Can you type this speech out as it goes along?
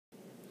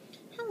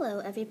Hello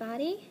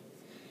everybody.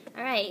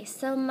 Alright,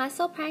 so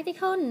muscle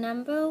practical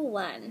number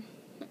 1.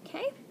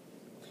 Okay.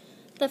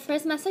 The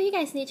first muscle you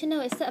guys need to know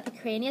is the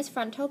epicranius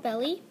frontal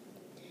belly.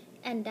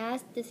 And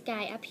that's this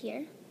guy up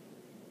here.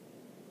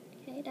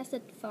 Okay, that's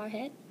the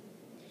forehead.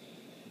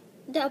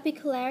 The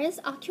orbicularis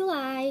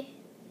oculi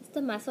is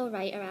the muscle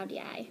right around the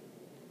eye.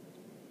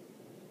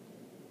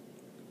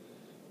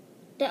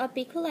 The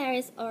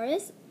orbicularis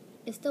oris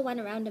is the one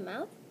around the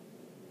mouth.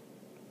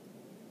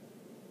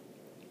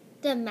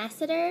 The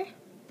masseter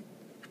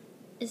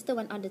is the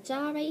one on the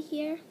jaw right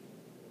here.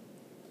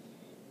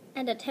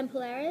 And the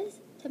temporalis,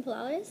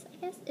 I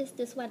guess, is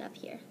this one up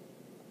here.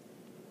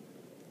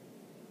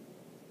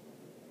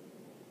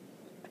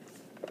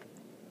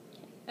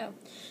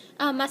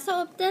 Muscle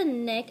of the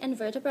neck and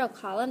vertebral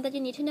column that you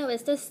need to know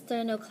is the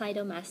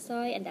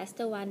sternocleidomastoid, and that's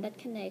the one that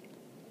connects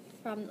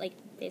from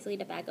basically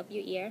the back of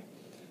your ear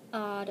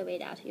all the way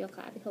down to your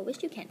clavicle,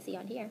 which you can't see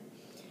on here.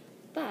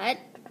 But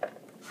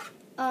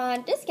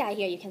on this guy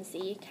here, you can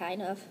see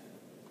kind of,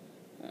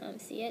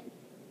 see it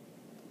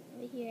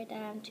over here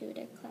down to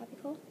the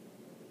clavicle.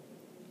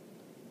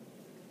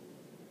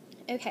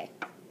 Okay.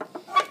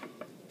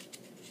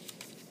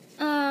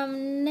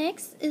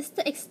 Next is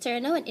the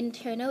external and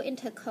internal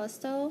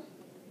intercostal.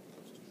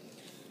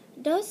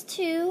 Those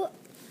two,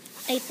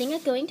 I think,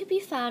 are going to be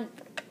found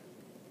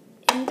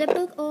in the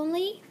book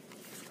only,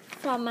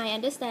 from my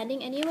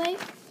understanding anyway.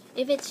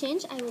 If it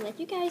changed, I will let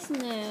you guys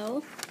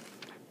know.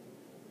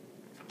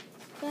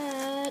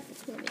 But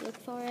let me look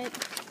for it.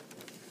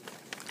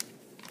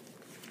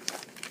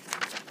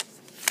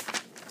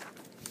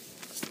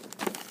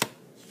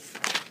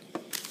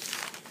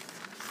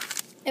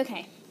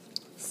 Okay,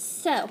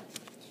 so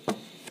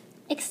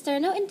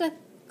external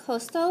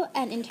intercostal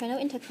and internal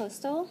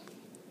intercostal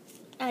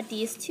are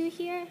these two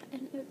here. I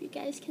don't know if you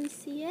guys can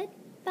see it,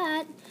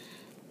 but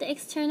the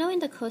external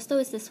intercostal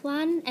is this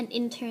one, and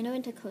internal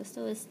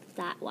intercostal is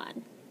that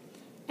one.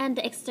 And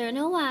the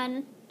external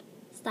one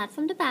starts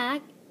from the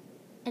back,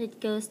 and it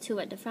goes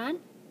toward the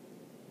front.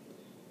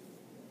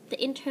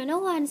 The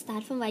internal one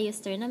starts from where your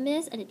sternum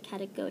is, and it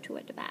kind of goes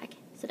toward the back.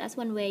 So that's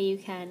one way you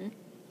can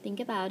think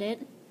about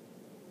it.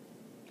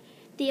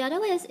 The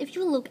other way is if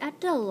you look at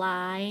the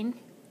line,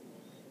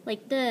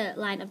 like the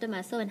line of the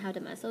muscle and how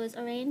the muscle is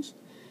arranged,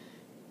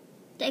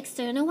 the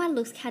external one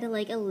looks kind of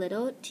like a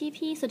little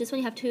TP. So this one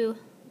you have to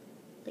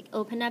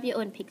open up your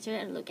own picture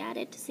and look at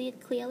it to see it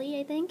clearly,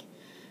 I think.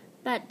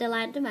 But the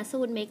line of the muscle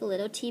would make a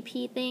little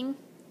TP thing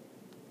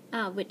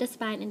with the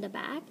spine in the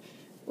back,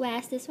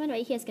 whereas this one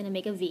right here is going to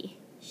make a V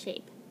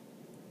shape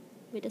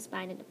with the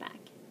spine in the back.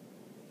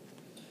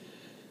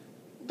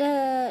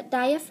 The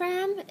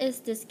diaphragm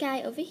is this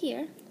guy over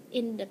here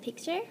in the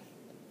picture.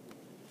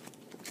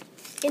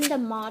 In the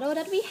model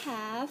that we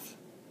have,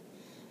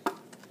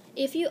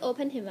 if you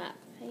open him up,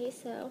 okay,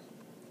 so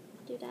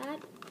do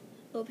that,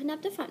 open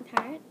up the front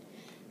part,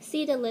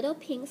 see the little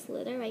pink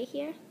slitter right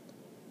here?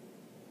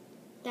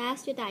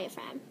 That's your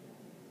diaphragm.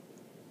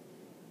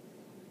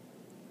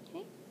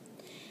 Okay.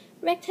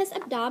 Rectus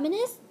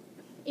abdominis,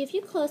 if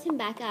you close him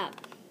back up,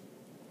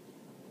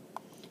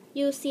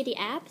 you see the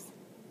abs.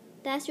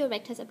 That's your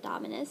rectus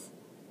abdominis.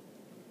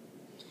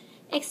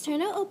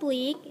 External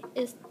oblique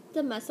is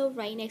the muscle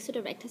right next to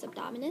the rectus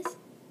abdominis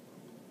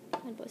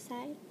on both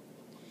sides.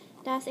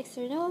 That's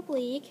external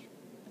oblique.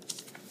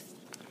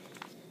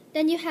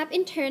 Then you have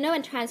internal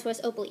and transverse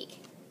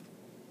oblique.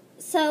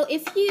 So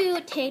if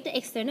you take the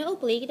external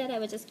oblique that I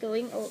was just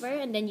going over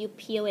and then you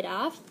peel it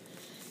off,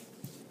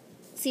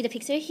 see the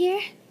picture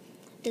here?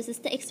 This is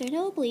the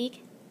external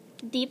oblique.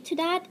 Deep to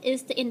that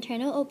is the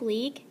internal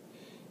oblique,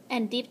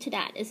 and deep to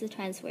that is the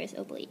transverse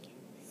oblique.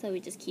 So we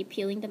just keep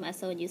peeling the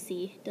muscle and you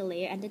see the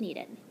layer underneath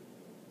it.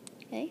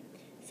 Okay?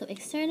 So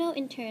external,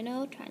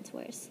 internal,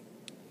 transverse.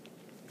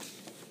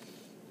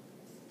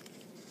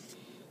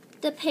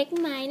 The pec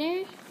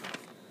minor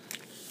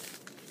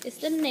is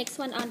the next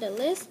one on the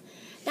list.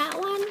 That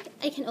one,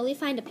 I can only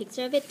find a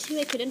picture of it too.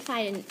 I couldn't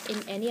find it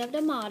in any of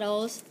the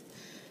models.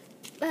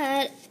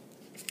 But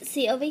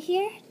see over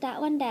here,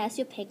 that one, that's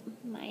your pec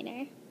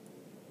minor.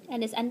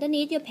 And it's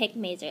underneath your pec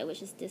major,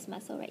 which is this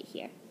muscle right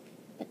here.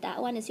 But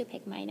that one is your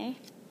pec minor.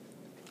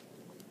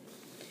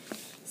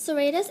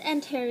 Serratus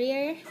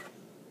anterior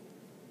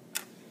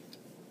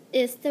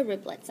is the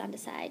riblets on the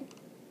side.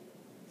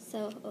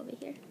 So over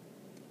here,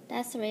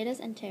 that's serratus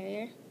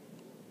anterior.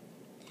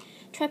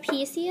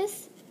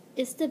 Trapezius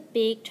is the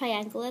big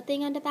triangular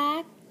thing on the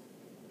back.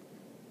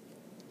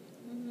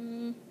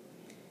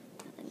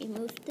 Let me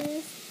move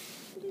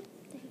this. There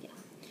you go.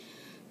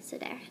 So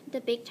there,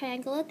 the big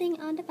triangular thing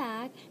on the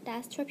back,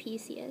 that's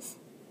trapezius.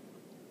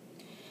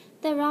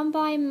 The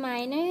rhomboid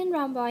minor and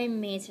rhomboid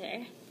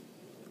major.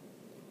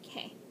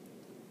 Okay.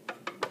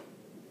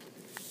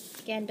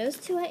 Again, those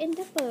two are in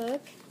the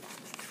book.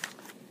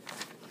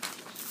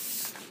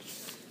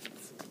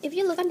 If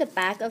you look on the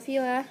back of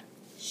your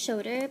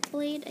shoulder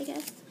blade, I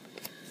guess,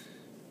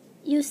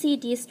 you see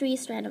these 3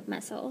 strands of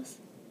muscles,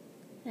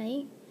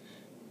 right?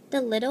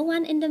 The little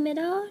one in the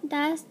middle,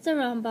 that's the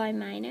rhomboid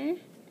minor,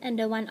 and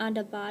the one on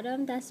the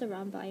bottom, that's the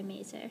rhomboid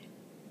major.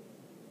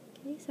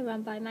 Okay, so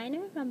rhomboid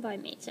minor,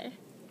 rhomboid major.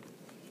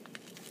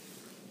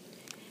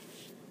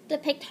 The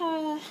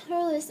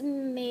pectoralis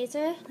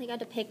major, like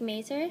the pec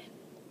major,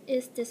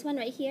 is this one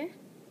right here.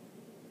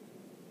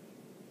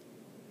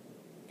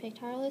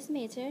 Pectoralis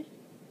major.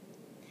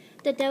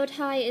 The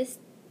deltoid is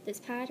this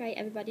part, right?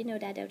 Everybody know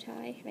that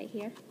deltoid right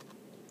here.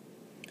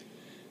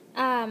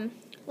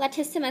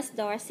 Latissimus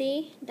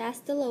dorsi, that's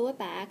the lower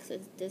back, so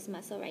it's this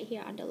muscle right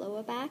here on the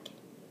lower back.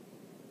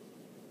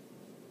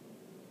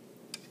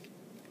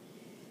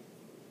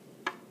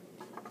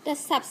 The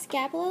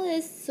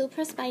subscapularis,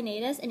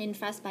 supraspinatus, and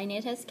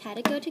infraspinatus kind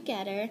of go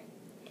together,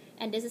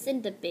 and this is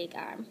in the big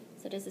arm.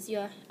 So this is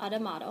your other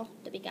model,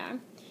 the big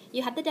arm.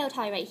 You have the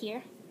deltoid right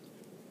here.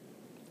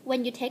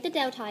 When you take the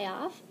deltoid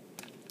off,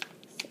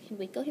 so you can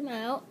wiggle him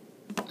out.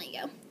 There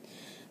you go.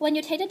 When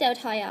you take the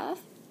deltoid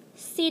off,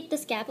 see the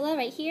scapula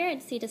right here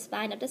and see the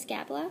spine of the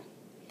scapula.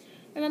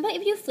 Remember,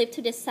 if you flip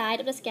to the side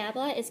of the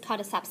scapula, it's called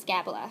the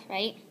subscapula,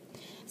 right?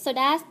 So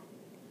that's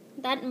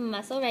that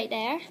muscle right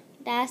there.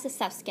 That's the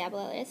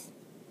subscapularis.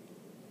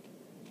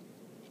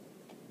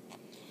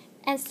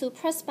 And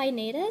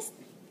supraspinatus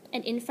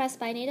and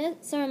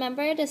infraspinatus. So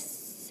remember, the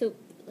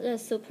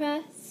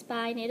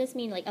supraspinatus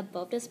means like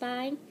above the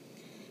spine,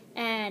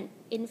 and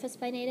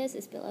infraspinatus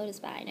is below the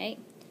spine, right?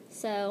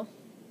 So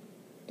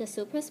the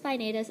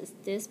supraspinatus is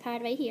this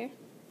part right here.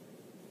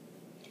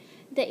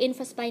 The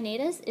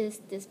infraspinatus is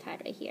this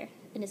part right here,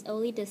 and it's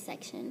only this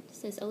section.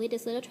 So it's only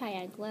this little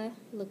triangular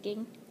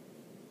looking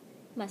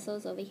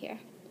muscles over here.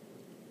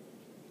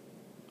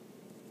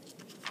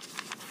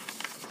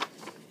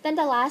 Then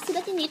the last two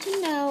that you need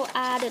to know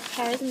are the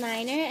teres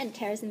minor and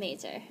teres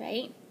major,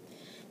 right?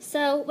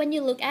 So when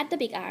you look at the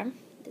big arm,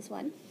 this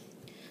one,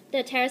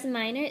 the teres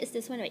minor is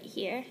this one right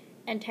here,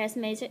 and teres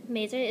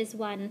major is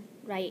one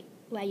right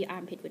where your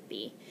armpit would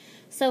be.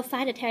 So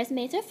find the teres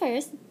major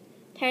first.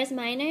 Teres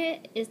minor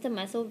is the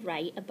muscle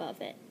right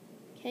above it.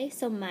 Okay,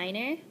 so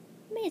minor,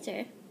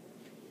 major.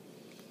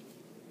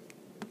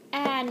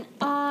 And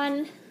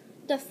on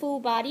the full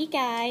body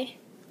guy,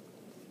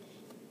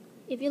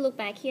 if you look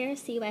back here,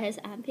 see where his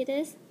armpit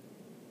is?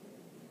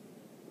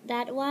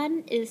 That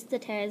one is the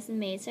teres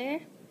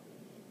major,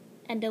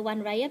 and the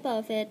one right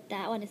above it,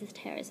 that one is the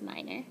teres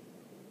minor.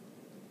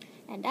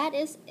 And that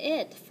is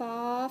it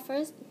for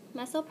first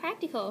muscle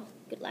practical.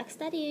 Good luck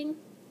studying.